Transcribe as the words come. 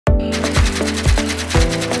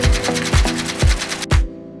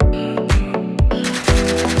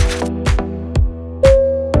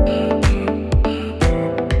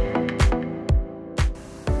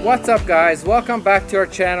What's up guys, welcome back to our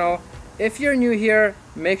channel. If you're new here,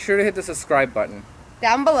 make sure to hit the subscribe button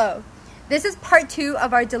down below. This is part 2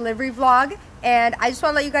 of our delivery vlog, and I just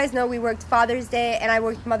want to let you guys know we worked Father's Day and I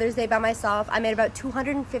worked Mother's Day by myself. I made about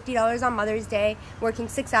 $250 on Mother's Day working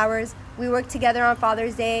 6 hours. We worked together on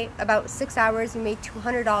Father's Day about 6 hours. We made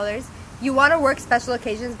 $200. You want to work special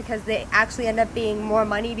occasions because they actually end up being more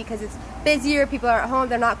money because it's busier, people are at home,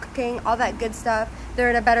 they're not cooking, all that good stuff. They're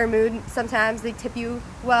in a better mood. Sometimes they tip you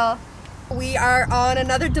well. We are on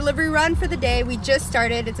another delivery run for the day. We just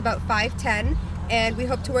started. It's about 5:10 and we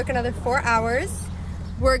hope to work another 4 hours.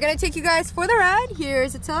 We're gonna take you guys for the ride.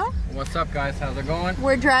 Here's Attila. What's up guys, how's it going?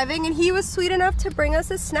 We're driving and he was sweet enough to bring us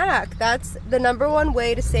a snack. That's the #1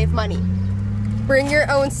 way to save money. Bring your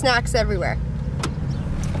own snacks everywhere.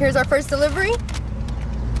 Here's our first delivery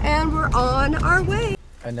and we're on our way.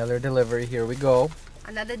 Another delivery, here we go.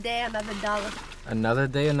 Another day, another dollar. Another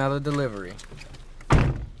day, another delivery.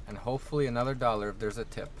 And hopefully another dollar if there's a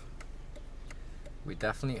tip. We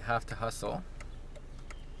definitely have to hustle.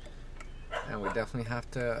 And we definitely have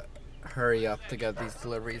to hurry up to get these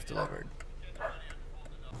deliveries delivered.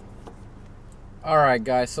 Alright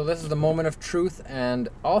guys, so this is the moment of truth, and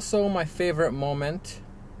also my favorite moment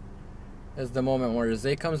is the moment where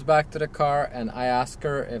Zay comes back to the car and I ask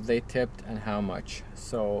her if they tipped and how much.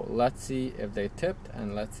 So let's see if they tipped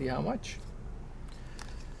and let's see how much.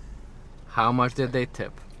 How much did they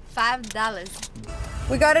tip? $5.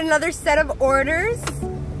 We got another set of orders.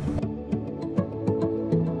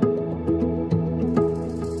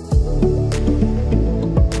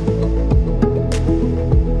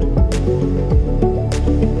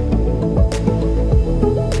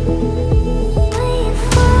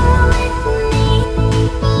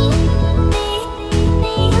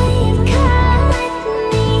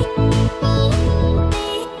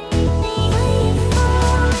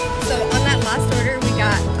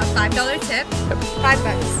 $5.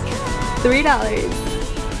 $3.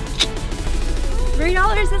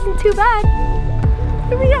 $3 isn't too bad.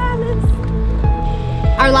 $3.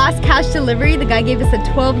 Our last cash delivery, the guy gave us a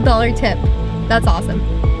 $12 tip. That's awesome.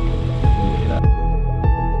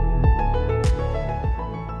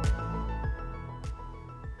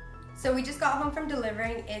 So we just got home from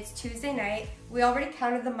delivering. It's Tuesday night. We already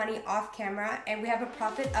counted the money off camera and we have a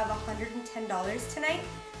profit of $110 tonight.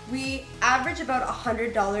 We average about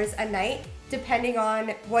 $100 a night, depending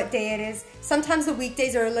on what day it is. Sometimes the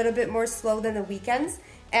weekdays are a little bit more slow than the weekends,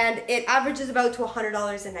 and it averages about to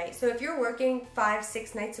 $100 a night. So if you're working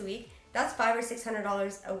 5-6 nights a week, that's $500 or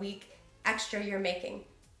 $600 a week extra you're making.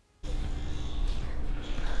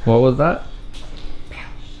 What was that?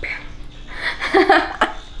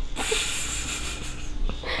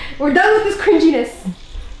 We're done with this cringiness.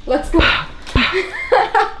 Let's go.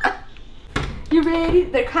 You ready?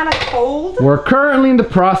 They're kind of cold. We're currently in the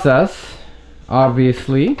process,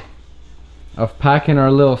 obviously, of packing our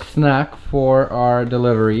little snack for our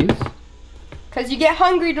deliveries. Because you get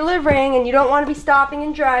hungry delivering and you don't want to be stopping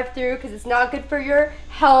in drive-thru because it's not good for your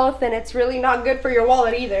health and it's really not good for your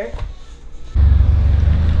wallet either.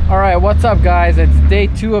 Alright, what's up guys? It's day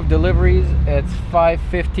 2 of deliveries. It's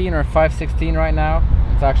 5:15 or 5:16 right now.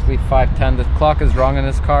 It's actually 5:10. The clock is wrong in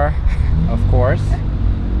this car, of course.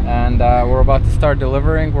 And we're about to start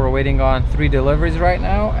delivering. We're waiting on 3 deliveries right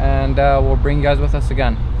now, and we'll bring you guys with us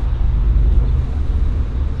again.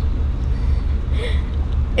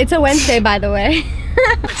 It's a Wednesday, by the way.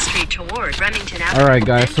 Alright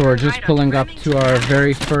guys, so we're just pulling up to our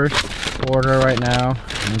very first order right now,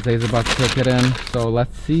 and Zay's about to click it in. So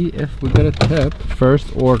let's see if we get a tip.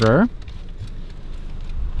 First order.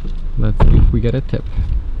 Let's see if we get a tip.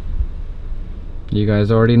 You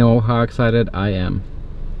guys already know how excited I am.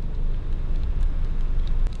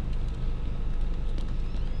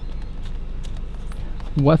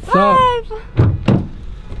 What's up?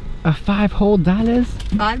 A $5 whole dollars?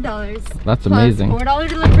 $5. That's amazing. Plus $4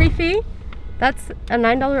 delivery fee. That's a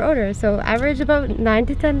 $9 order. So average about $9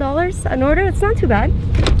 to $10 an order. It's not too bad.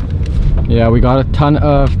 Yeah, we got a ton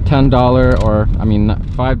of $10 or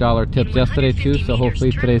 $5 tips yesterday too. So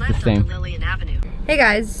hopefully today's the same. Hey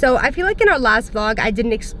guys, so I feel like in our last vlog I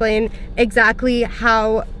didn't explain exactly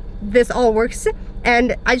how this all works.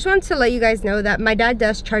 And I just wanted to let you guys know that my dad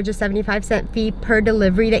does charge a 75-cent fee per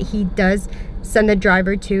delivery that he does send the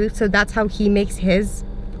driver to. So that's how he makes his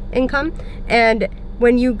income. And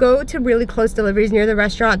when you go to really close deliveries near the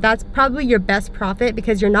restaurant, that's probably your best profit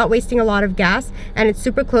because you're not wasting a lot of gas and it's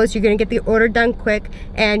super close. You're gonna get the order done quick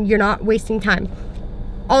and you're not wasting time.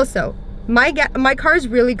 Also, my car is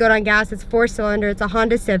really good on gas. It's 4-cylinder. It's a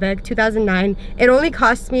Honda Civic 2009. It only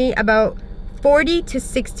costs me about $40 to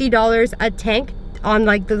 $60 a tank on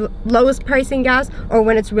like the lowest pricing gas, or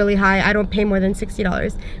when it's really high, I don't pay more than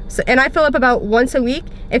 $60. So, and I fill up about once a week.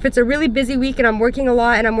 If it's a really busy week and I'm working a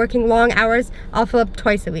lot and I'm working long hours, I'll fill up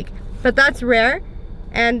twice a week. But that's rare,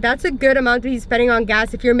 and that's a good amount to be spending on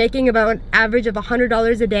gas. If you're making about an average of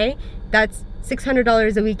 $100 a day, that's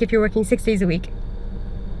 $600 a week if you're working 6 days a week.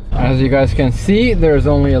 As you guys can see, there's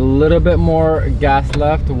only a little bit more gas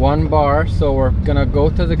left, 1 bar. So we're gonna go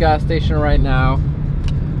to the gas station right now,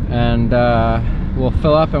 and we'll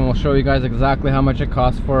fill up and we'll show you guys exactly how much it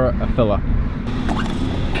costs for a fill up.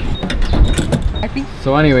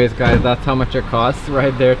 So anyways guys, that's how much it costs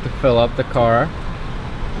right there to fill up the car.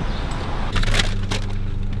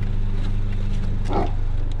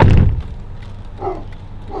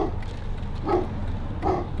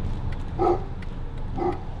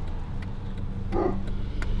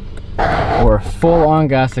 We're full on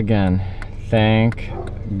gas again, thank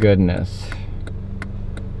goodness.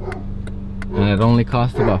 And it only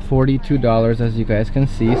cost about $42, as you guys can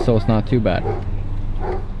see, so it's not too bad.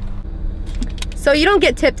 So you don't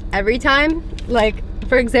get tipped every time. Like,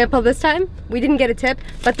 for example, this time we didn't get a tip,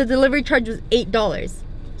 but the delivery charge was $8.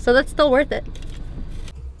 So that's still worth it.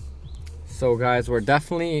 So guys, we're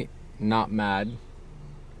definitely not mad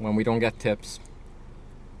when we don't get tips.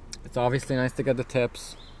 It's obviously nice to get the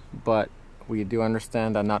tips, but we do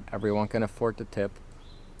understand that not everyone can afford to tip.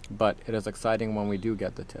 But it is exciting when we do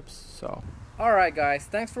get the tips. So alright guys,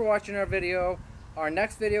 thanks for watching our video. Our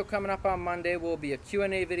next video coming up on Monday will be a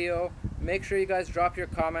Q&A video. Make sure you guys drop your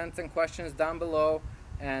comments and questions down below,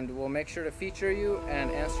 and we'll make sure to feature you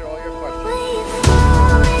and answer all your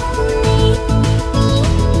questions.